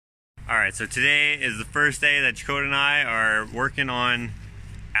Alright, so today is the first day that Jakota and I are working on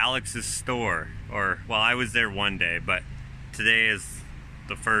Alex's store. Or, well, I was there one day, but today is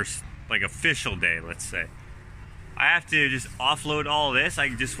the first, like, official day, let's say. I have to just offload all this. I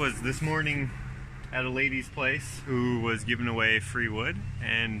just was this morning at a lady's place who was giving away free wood,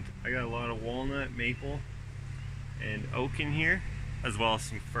 and I got a lot of walnut, maple, and oak in here, as well as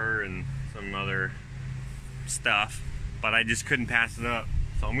some fir and some other stuff, but I just couldn't pass it up.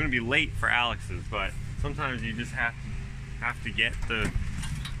 So I'm gonna be late for Alex's, but sometimes you just have to get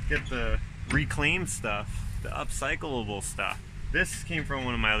the reclaimed stuff, the upcyclable stuff. This came from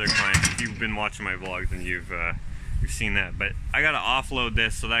one of my other clients. If you've been watching my vlogs, then you've seen that. But I gotta offload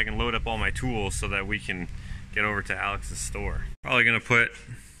this so that I can load up all my tools so that we can get over to Alex's store. Probably gonna put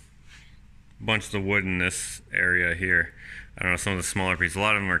a bunch of the wood in this area here. I don't know, some of the smaller pieces. A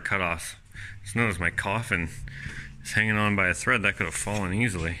lot of them are cut-offs. Just notice my coffin is hanging on by a thread that could have fallen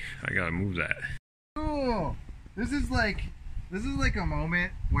easily. I gotta move that. Cool. This is like a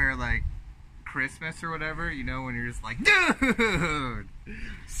moment where, like, Christmas or whatever, you know, when you're just like, dude,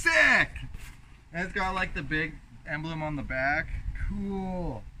 sick. And it's got like the big emblem on the back.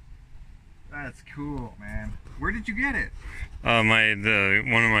 Cool. That's cool, man. Where did you get it? One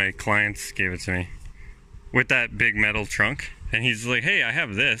of my clients gave it to me with that big metal trunk. And he's like, hey, I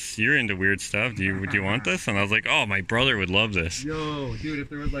have this. You're into weird stuff. Do you want this? And I was like, oh, my brother would love this. Yo, dude, if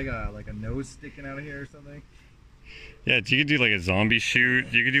there was like a nose sticking out of here or something. Yeah, you could do like a zombie shoot.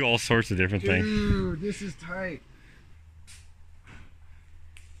 You could do all sorts of different things. Dude, this is tight.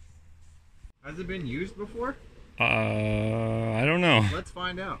 Has it been used before? I don't know. Let's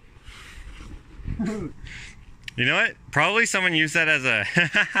find out. You know what? Probably someone used that as a...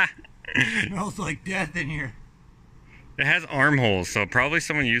 It smells like death in here. It has armholes, so probably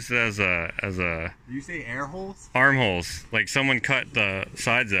someone used it as a... Did you say air holes? Armholes. Like someone cut the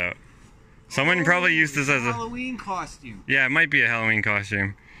sides out. Someone probably used this as a... Halloween costume. Yeah, it might be a Halloween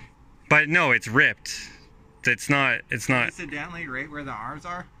costume. But no, it's ripped. It's not... Incidentally, right where the arms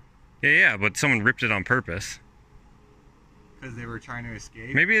are? Yeah, but someone ripped it on purpose. Because they were trying to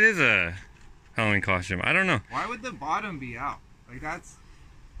escape? Maybe it is a Halloween costume. I don't know. Why would the bottom be out? Like, that's...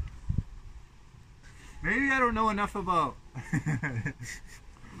 Maybe I don't know enough about...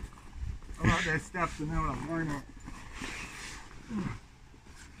 about that stuff to know what I'm learning.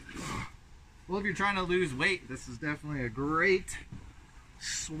 Well, if you're trying to lose weight, this is definitely a great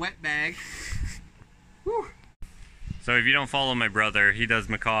sweat bag. Whew. So if you don't follow my brother, he does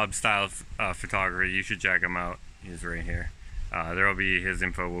macabre style photography. You should check him out. He's right here. His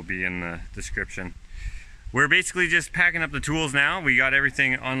info will be in the description. We're basically just packing up the tools now. We got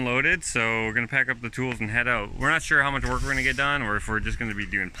everything unloaded, so we're gonna pack up the tools and head out. We're not sure how much work we're gonna get done, or if we're just gonna be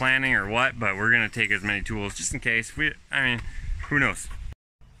doing planning or what, but we're gonna take as many tools just in case. I mean, who knows?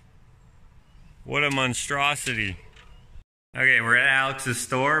 What a monstrosity. Okay, we're at Alex's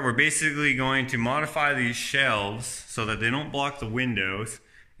store. We're basically going to modify these shelves so that they don't block the windows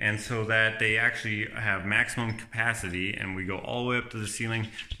and so that they actually have maximum capacity, and we go all the way up to the ceiling.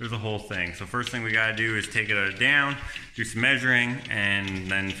 There's a whole thing. So first thing we gotta do is take it down, do some measuring, and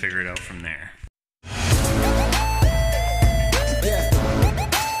then figure it out from there.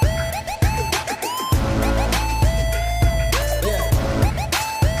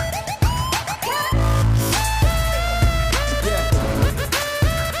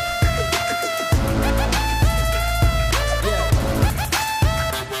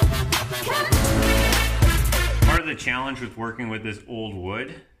 The challenge with working with this old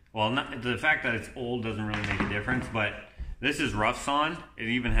wood, well, the fact that it's old doesn't really make a difference, but this is rough sawn. It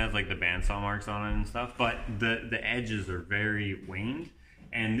even has like the bandsaw marks on it and stuff, but the edges are very waned,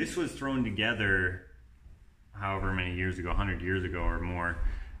 and this was thrown together however many years ago, 100 years ago or more,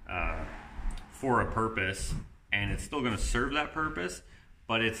 for a purpose, and it's still going to serve that purpose,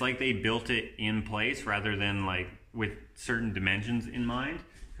 but it's like they built it in place rather than like with certain dimensions in mind,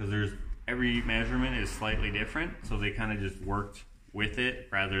 because every measurement is slightly different, so they kind of just worked with it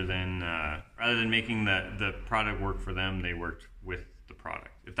rather than making the product work for them. They worked with the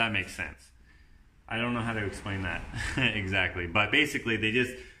product, if that makes sense. I don't know how to explain that exactly, but basically they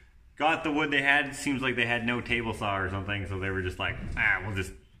just got the wood they had. It seems like they had no table saw or something, so they were just like,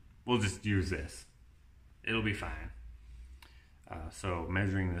 we'll just use this. It'll be fine. So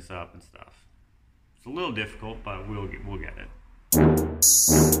measuring this up and stuff, it's a little difficult, but we'll get it.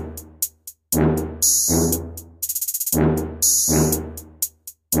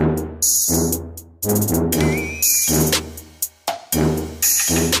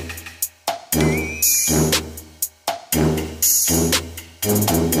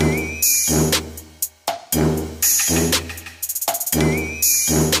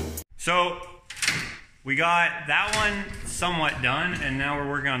 So we got that one somewhat done, and now we're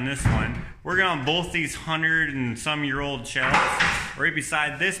working on this one. Working on both these 100-and-some-year-old shelves, right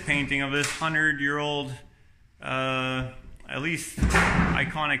beside this painting of this 100-year-old, at least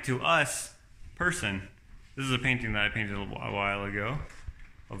iconic to us, person. This is a painting that I painted a while ago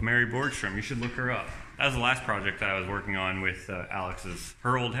of Mary Borgstrom. You should look her up. That was the last project that I was working on with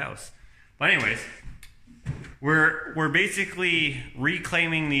her old house. But anyways, we're basically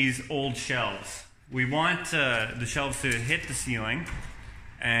reclaiming these old shelves. We want the shelves to hit the ceiling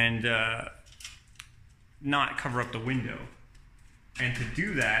and not cover up the window. And to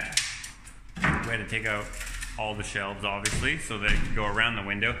do that, we had to take out all the shelves, obviously, so they can go around the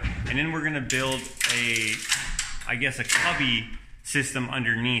window. And then we're gonna build a cubby system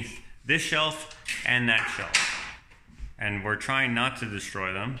underneath this shelf and that shelf. And we're trying not to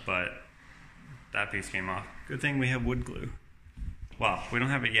destroy them, but that piece came off. Good thing we have wood glue. Well, we don't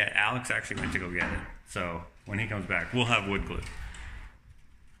have it yet. Alex actually went to go get it. So when he comes back, we'll have wood glue.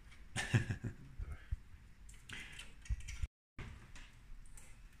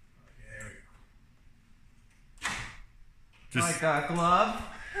 Like that glove?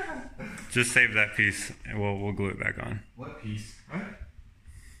 Just save that piece and we'll glue it back on. What piece? What?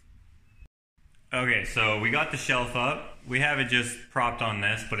 Okay, so we got the shelf up. We have it just propped on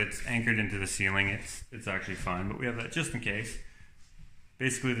this, but it's anchored into the ceiling. It's actually fine, but we have that just in case.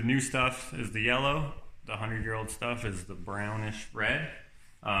 Basically, the new stuff is the yellow. The 100-year-old stuff is the brownish red.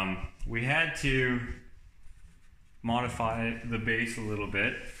 We had to modify the base a little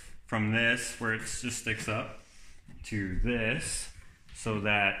bit from this, where it just sticks up, to this, so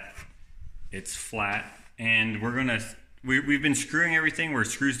that it's flat. And we've been screwing everything where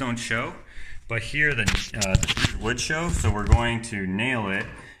screws don't show, but here the screws would show, so we're going to nail it.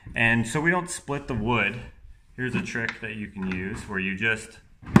 And so we don't split the wood. Here's a trick that you can use where you just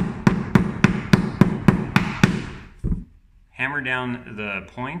hammer down the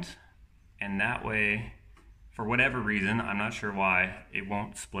point, and that way, for whatever reason, I'm not sure why, it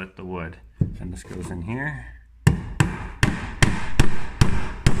won't split the wood. And this goes in here.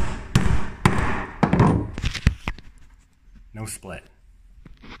 No split.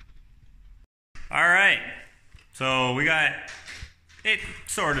 All right, so we got it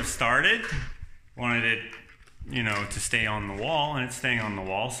sort of started. Wanted it, you know, to stay on the wall, and it's staying on the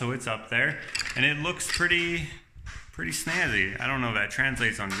wall, so it's up there, and it looks pretty snazzy. I don't know if that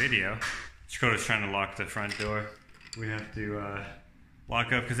translates on video. Jakota's trying to lock the front door. We have to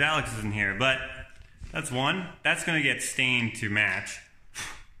lock up because Alex isn't here, but that's one. That's gonna get stained to match.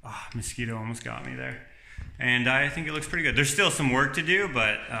 Oh, mosquito almost got me there. And I think it looks pretty good. There's still some work to do,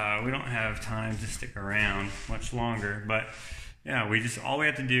 but we don't have time to stick around much longer. But yeah, all we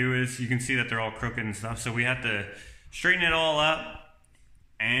have to do is, you can see that they're all crooked and stuff, so we have to straighten it all up,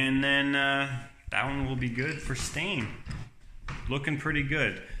 and then that one will be good for stain. Looking pretty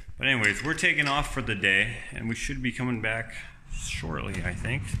good. But anyways, we're taking off for the day, and we should be coming back shortly, I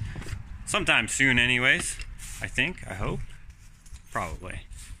think. Sometime soon anyways, I hope, probably.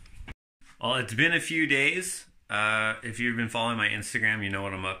 Well, it's been a few days. If you've been following my Instagram, you know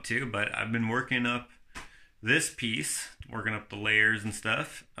what I'm up to, but I've been working up this piece, working up the layers and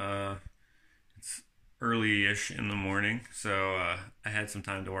stuff. It's early-ish in the morning, so I had some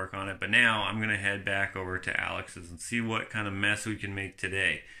time to work on it, but now I'm gonna head back over to Alex's and see what kind of mess we can make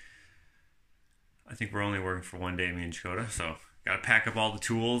today. I think we're only working for one day, me and Jakota, so gotta pack up all the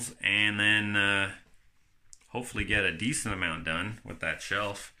tools and then hopefully get a decent amount done with that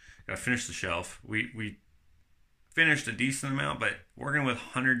shelf. Gotta finish the shelf. We finished a decent amount, but working with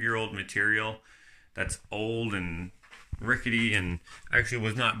 100-year-old material that's old and rickety and actually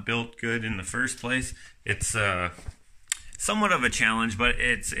was not built good in the first place, it's somewhat of a challenge, but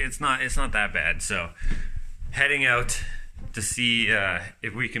it's not that bad. So heading out to see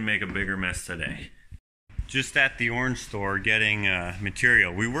if we can make a bigger mess today. Just at the orange store getting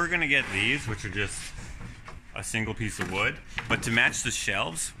material. We were gonna get these, which are just a single piece of wood, but to match the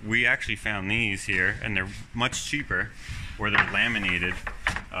shelves, we actually found these here, and they're much cheaper, where they're laminated.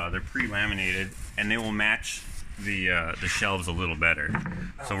 They're pre-laminated, and they will match the shelves a little better.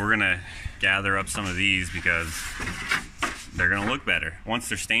 So we're gonna gather up some of these because they're gonna look better. Once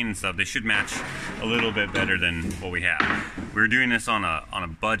they're stained and stuff, they should match a little bit better than what we have. We're doing this on a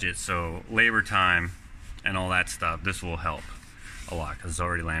budget, so labor time and all that stuff, this will help a lot because it's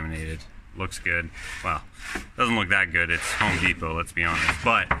already laminated. Looks good. Well, doesn't look that good. It's Home Depot, let's be honest,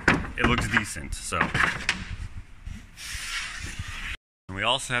 but it looks decent. So and we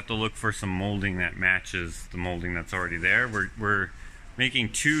also have to look for some molding that matches the molding that's already there. We're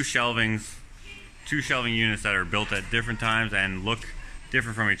making two shelving units that are built at different times and look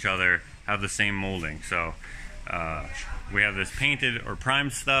different from each other have the same molding. So we have this painted or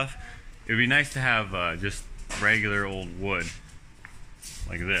primed stuff. It would be nice to have just regular old wood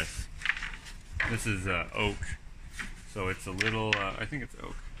like this. This is oak, so it's a little, I think it's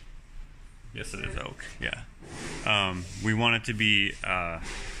oak. Yes, it is oak, yeah. We want it to be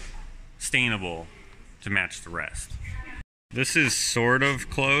stainable to match the rest. This is sort of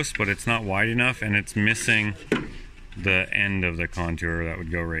close, but it's not wide enough, and it's missing the end of the contour that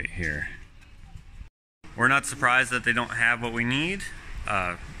would go right here. We're not surprised that they don't have what we need.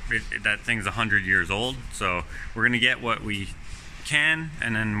 That thing's 100 years old, so we're gonna get what we can,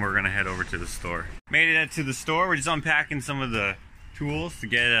 and then we're gonna head over to the store. Made it to the store. We're just unpacking some of the tools to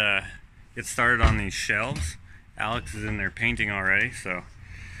get started on these shelves. Alex is in there painting already, so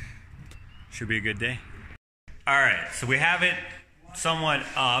should be a good day. All right, so we have it somewhat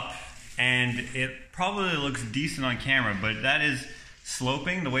up, and it probably looks decent on camera, but that is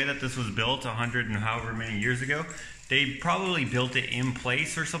sloping. The way that this was built 100 and however many years ago, they probably built it in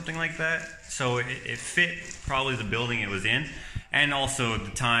place or something like that, so it fit probably the building it was in, and also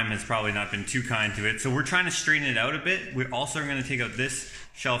the time has probably not been too kind to it. So we're trying to straighten it out a bit. We're also going to take out this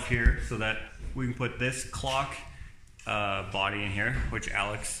shelf here so that we can put this clock body in here, which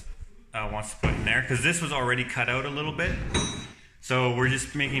Alex wants to put in there, because this was already cut out a little bit. So we're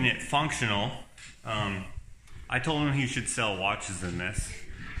just making it functional. I told him he should sell watches in this.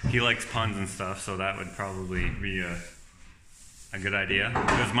 He likes puns and stuff, so that would probably be a good idea.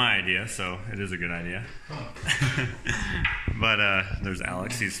 It was my idea, so it is a good idea. But there's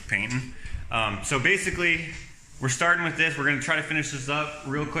Alex, he's painting. So basically, we're starting with this. We're gonna try to finish this up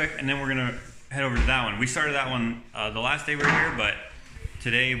real quick, and then we're gonna head over to that one. We started that one the last day we were here, but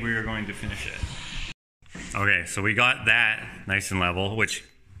today we are going to finish it. Okay, so we got that nice and level, which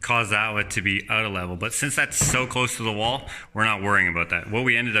caused that one to be out of level. But since that's so close to the wall, we're not worrying about that. What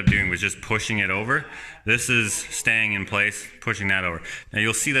we ended up doing was just pushing it over. This is staying in place, pushing that over. Now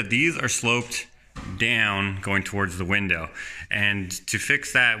you'll see that these are sloped down going towards the window. And to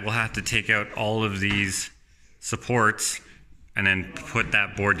fix that, we'll have to take out all of these supports and then put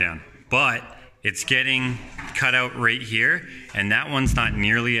that board down. But it's getting cut out right here, and that one's not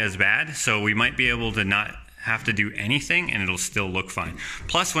nearly as bad, so we might be able to not have to do anything and it'll still look fine.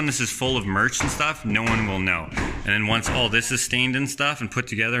 Plus, when this is full of merch and stuff, no one will know. And then once all this is stained and stuff and put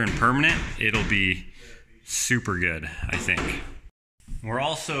together and permanent, it'll be super good, I think. We're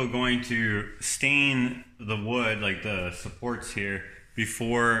also going to stain the wood, like the supports here,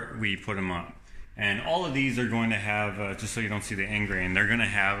 before we put them up. And all of these are going to have, just so you don't see the end grain, they're gonna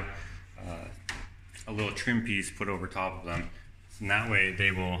have a little trim piece put over top of them. And that way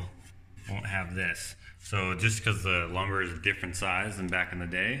they won't have this. So just because the lumber is a different size than back in the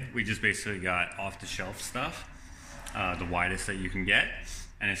day, we just basically got off-the-shelf stuff, the widest that you can get.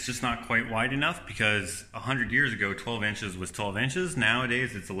 And it's just not quite wide enough, because 100 years ago, 12 inches was 12 inches.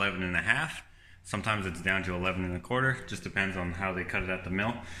 Nowadays, it's 11 and a half. Sometimes it's down to 11 and a quarter. Just depends on how they cut it at the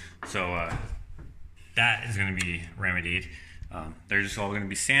mill. So that is going to be remedied. They're just all going to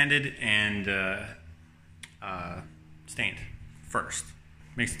be sanded and stained first.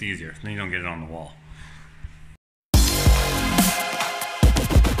 Makes it easier, then you don't get it on the wall.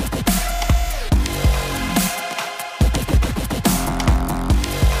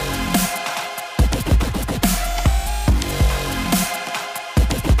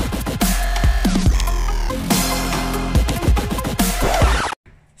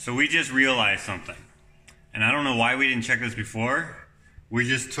 So we just realized something, and I don't know why we didn't check this before. We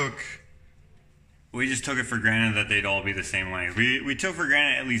just took it for granted that they'd all be the same length. We took for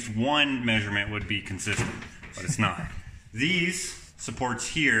granted at least one measurement would be consistent, but it's not. These supports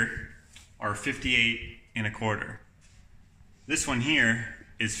here are 58 and a quarter. This one here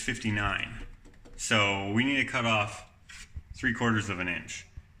is 59. So we need to cut off 3/4 of an inch.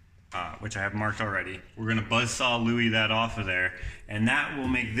 Which I have marked already. We're gonna buzzsaw Louis that off of there, and that will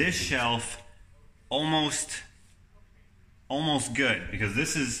make this shelf almost good, because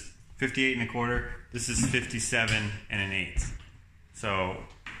this is 58 and a quarter, this is 57 and an eighth. So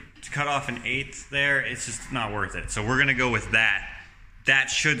to cut off an eighth there, it's just not worth it. So we're gonna go with that. That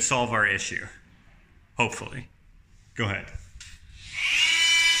should solve our issue, hopefully. Go ahead.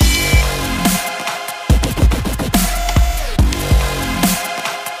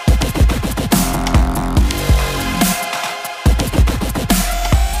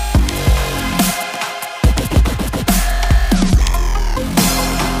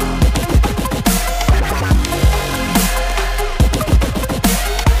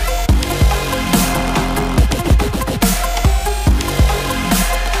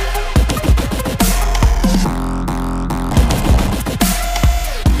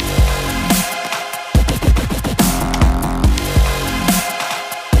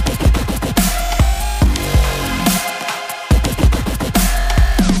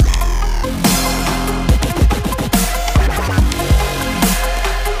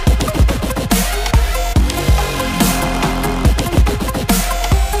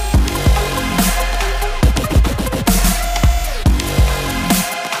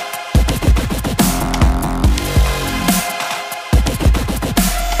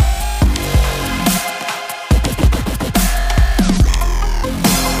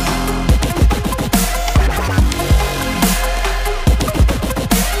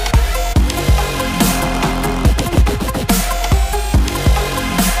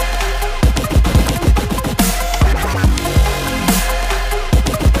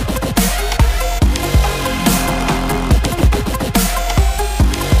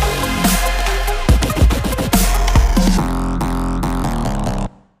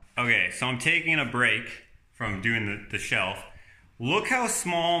 Okay, so I'm taking a break from doing the shelf. Look how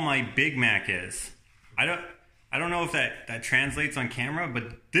small my Big Mac is. I don't know if that translates on camera,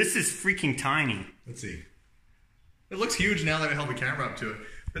 but this is freaking tiny. Let's see. It looks huge now that I held the camera up to it.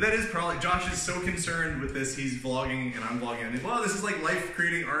 But that is probably, Josh is so concerned with this, he's vlogging and I'm vlogging. And well, this is like life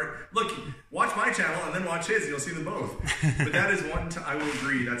creating art. Look, watch my channel and then watch his, you'll see them both. But that is I will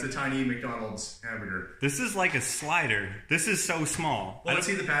agree, that's a tiny McDonald's hamburger. This is like a slider. This is so small. Well, let's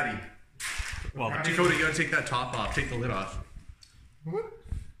see the patty. Well, Jakota, you gotta take that top off, take the lid off. What?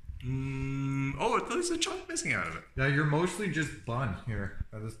 Oh, there's a chunk missing out of it. Yeah, you're mostly just bun here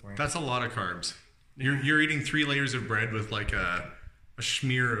at this point. That's a lot of carbs. You're eating 3 layers of bread with like a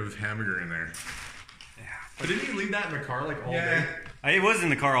smear of hamburger in there. Yeah. But didn't you leave that in the car like all day? It was in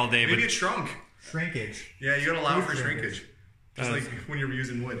the car all day. Maybe but it shrunk. Shrinkage. Yeah, you gotta allow for shrinkage. Just like when you're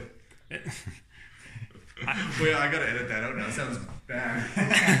using wood. Wait, I gotta edit that out now. It sounds bad.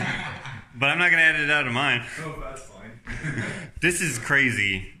 But I'm not gonna edit it out of mine. Oh, that's fine. This is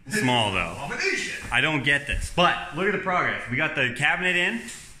crazy small though. Abomination. I don't get this. But look at the progress. We got the cabinet in.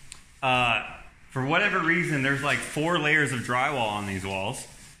 For whatever reason, there's like 4 layers of drywall on these walls.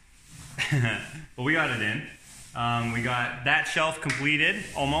 But we got it in. We got that shelf completed,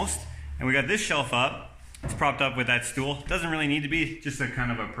 almost. And we got this shelf up. It's propped up with that stool. Doesn't really need to be, just a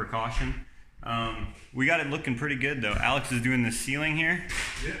kind of a precaution. We got it looking pretty good though. Alex is doing the ceiling here.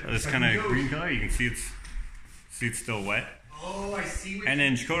 Yeah, this kind of green color. You can see it's still wet. Oh, I see. And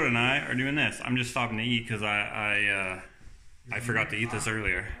then Jakota and I are doing this. I'm just stopping to eat because I forgot to eat this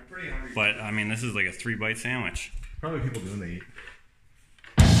earlier. But I mean, this is like a 3-bite sandwich. Probably people doing they eat.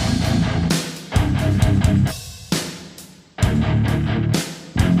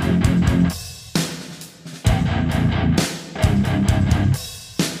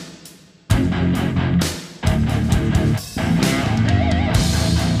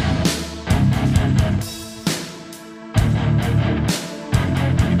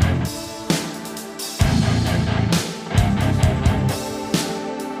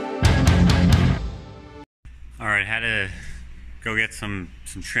 Alright, had to go get some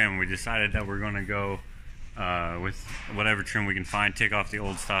trim. We decided that we're going to go with whatever trim we can find, take off the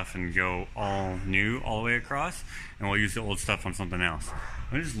old stuff and go all new all the way across, and we'll use the old stuff on something else.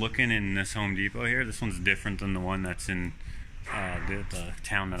 I'm just looking in this Home Depot here. This one's different than the one that's in the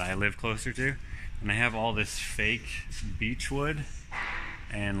town that I live closer to. And they have all this fake beech wood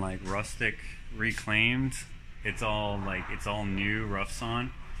and like rustic reclaimed. It's all new, rough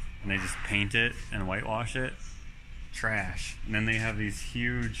sawn, and they just paint it and whitewash it. Trash. And then they have these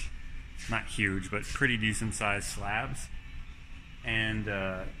huge, not huge, but pretty decent sized slabs, and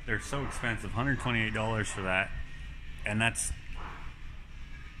they're so expensive, $128 for that, and that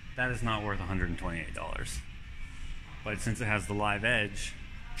is not worth $128. But since it has the live edge,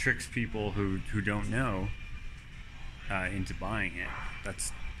 tricks people who don't know into buying it.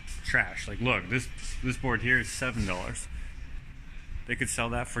 That's trash. Like, look, this board here is $7. They could sell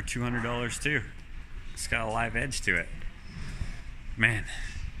that for $200 too. It's got a live edge to it. Man,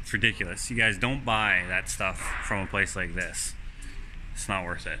 it's ridiculous. You guys don't buy that stuff from a place like this. It's not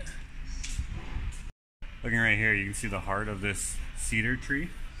worth it. Looking right here, you can see the heart of this cedar tree.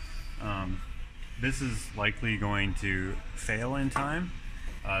 This is likely going to fail in time.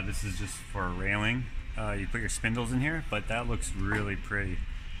 This is just for a railing. You put your spindles in here, but that looks really pretty.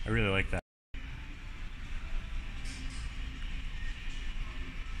 I really like that.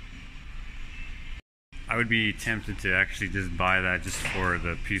 I would be tempted to actually just buy that just for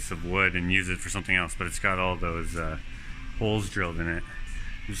the piece of wood and use it for something else, but it's got all those holes drilled in it.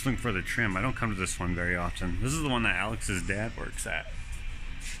 I'm just looking for the trim. I don't come to this one very often. This is the one that Alex's dad works at.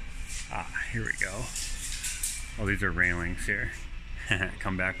 Ah, here we go. Oh, these are railings here.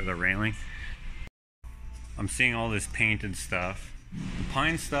 Come back with a railing. I'm seeing all this painted stuff. The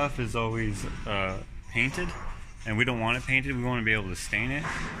pine stuff is always painted, and we don't want it painted. We want to be able to stain it.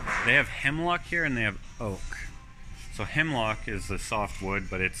 They have hemlock here and they have oak. So hemlock is a soft wood,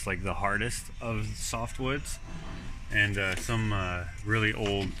 but it's like the hardest of soft woods. And some really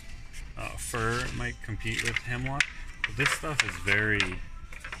old fir might compete with hemlock. But this stuff is very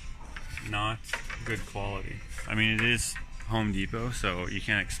not good quality. I mean, it is Home Depot, so you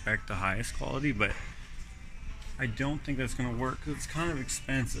can't expect the highest quality, but I don't think that's gonna work because it's kind of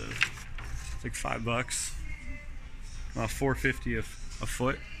expensive. It's like $5, about $4.50 a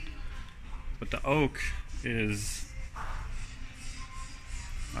foot. But the oak is,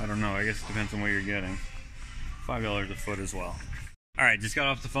 I don't know, I guess it depends on what you're getting. $5 a foot as well. All right, just got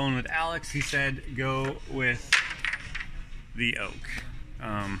off the phone with Alex. He said go with the oak.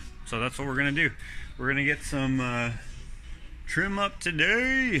 So that's what we're gonna do. We're gonna get some Trim up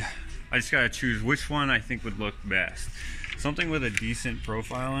today. I just gotta choose which one I think would look best. Something with a decent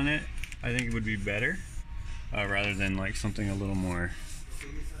profile in it, I think it would be better, rather than like something a little more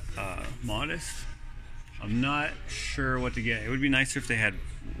modest. I'm not sure what to get. It would be nicer if they had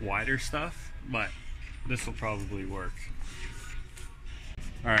wider stuff, but this will probably work.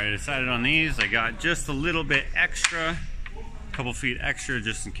 All right, I decided on these. I got just a little bit extra, a couple feet extra,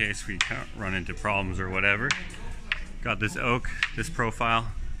 just in case we run into problems or whatever. Got this oak, this profile,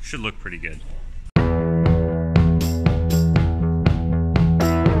 should look pretty good.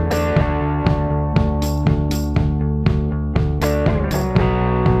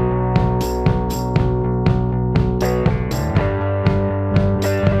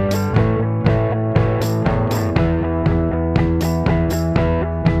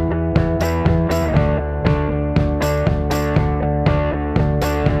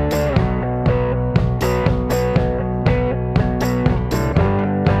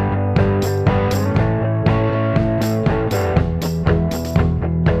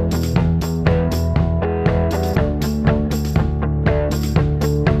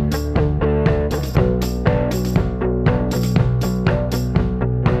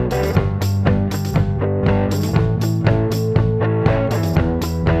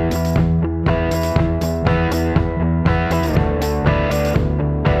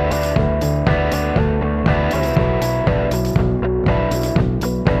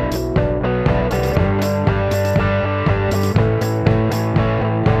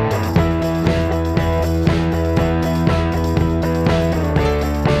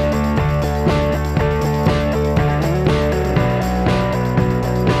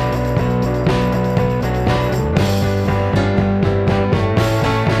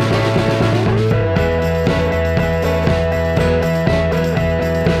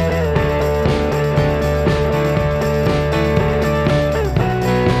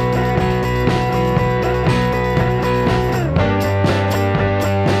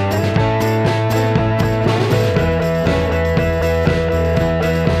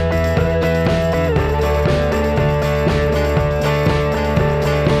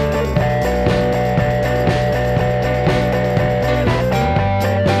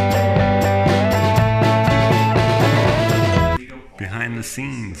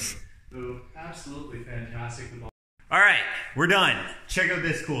 Scenes. So absolutely fantastic. All right, we're done. Check out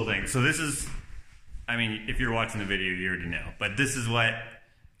this cool thing. So this is, I mean, if you're watching the video, you already know, but this is what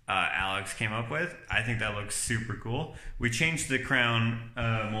Alex came up with. I think that looks super cool. We changed the crown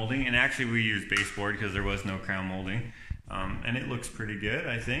molding, and actually we used baseboard because there was no crown molding, and it looks pretty good,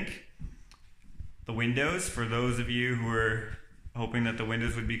 I think. The windows, for those of you who are hoping that the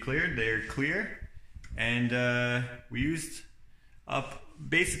windows would be cleared, they're clear, and we used up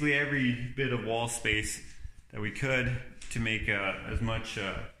basically every bit of wall space that we could to make as much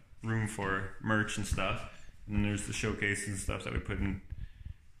room for merch and stuff. And then there's the showcase and stuff that we put in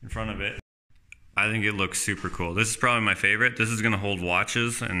front of it. I think it looks super cool. This is probably my favorite. This is gonna hold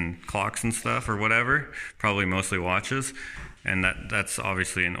watches and clocks and stuff or whatever, probably mostly watches. And that's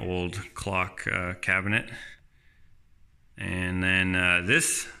obviously an old clock cabinet. And then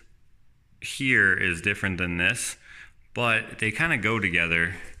this here is different than this, but they kind of go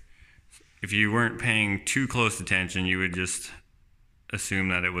together. If you weren't paying too close attention, you would just assume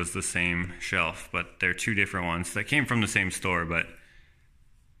that it was the same shelf, but they're two different ones that came from the same store, but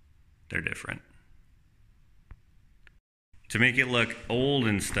they're different. To make it look old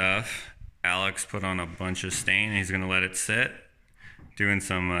and stuff, Alex put on a bunch of stain. He's gonna let it sit, doing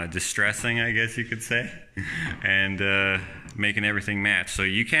some distressing, I guess you could say, and making everything match. So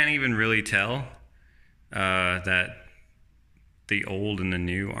you can't even really tell that the old and the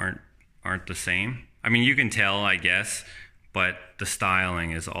new aren't the same. I mean, you can tell, I guess, but the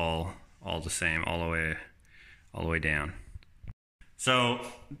styling is all the same, all the way down. So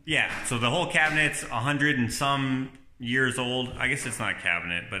yeah, so the whole cabinet's 100 and some years old. I guess it's not a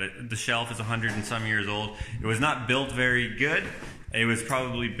cabinet, but the shelf is 100 and some years old. It was not built very good. It was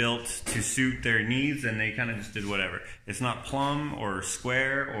probably built to suit their needs, and they kind of just did whatever. It's not plumb or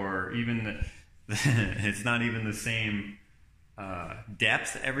square or even it's not even the same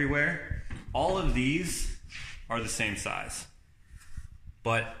depth everywhere. All of these are the same size,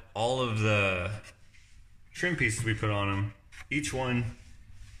 but all of the trim pieces we put on them, each one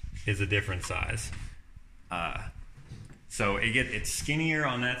is a different size. So it's skinnier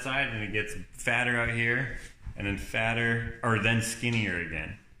on that side, and it gets fatter out here, and then fatter, or then skinnier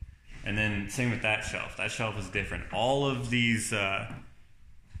again. And then same with that shelf. That shelf is different. All of these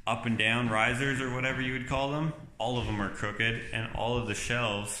up and down risers, or whatever you would call them, all of them are crooked, and all of the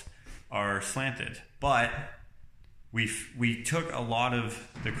shelves are slanted. But we took a lot of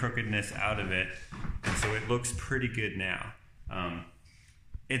the crookedness out of it, and so it looks pretty good now.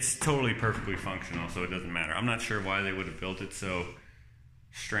 It's totally perfectly functional, so it doesn't matter. I'm not sure why they would have built it so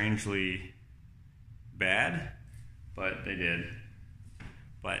strangely bad, but they did.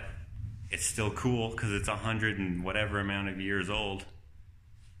 But it's still cool because it's 100 and whatever amount of years old.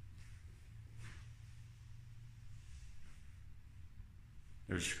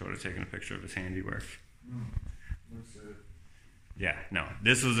 There's Jakota taking a picture of his handiwork. Yeah, no,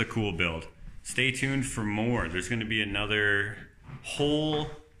 this was a cool build. Stay tuned for more. There's going to be another whole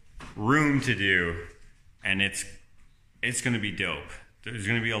room to do, and it's going to be dope. There's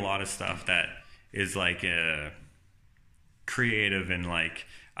going to be a lot of stuff that is like creative and like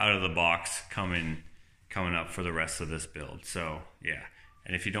out of the box coming up for the rest of this build. So yeah,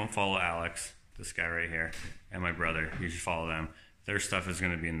 and if you don't follow Alex, this guy right here, and my brother, you should follow them. Their stuff is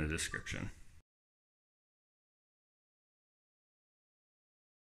going to be in the description.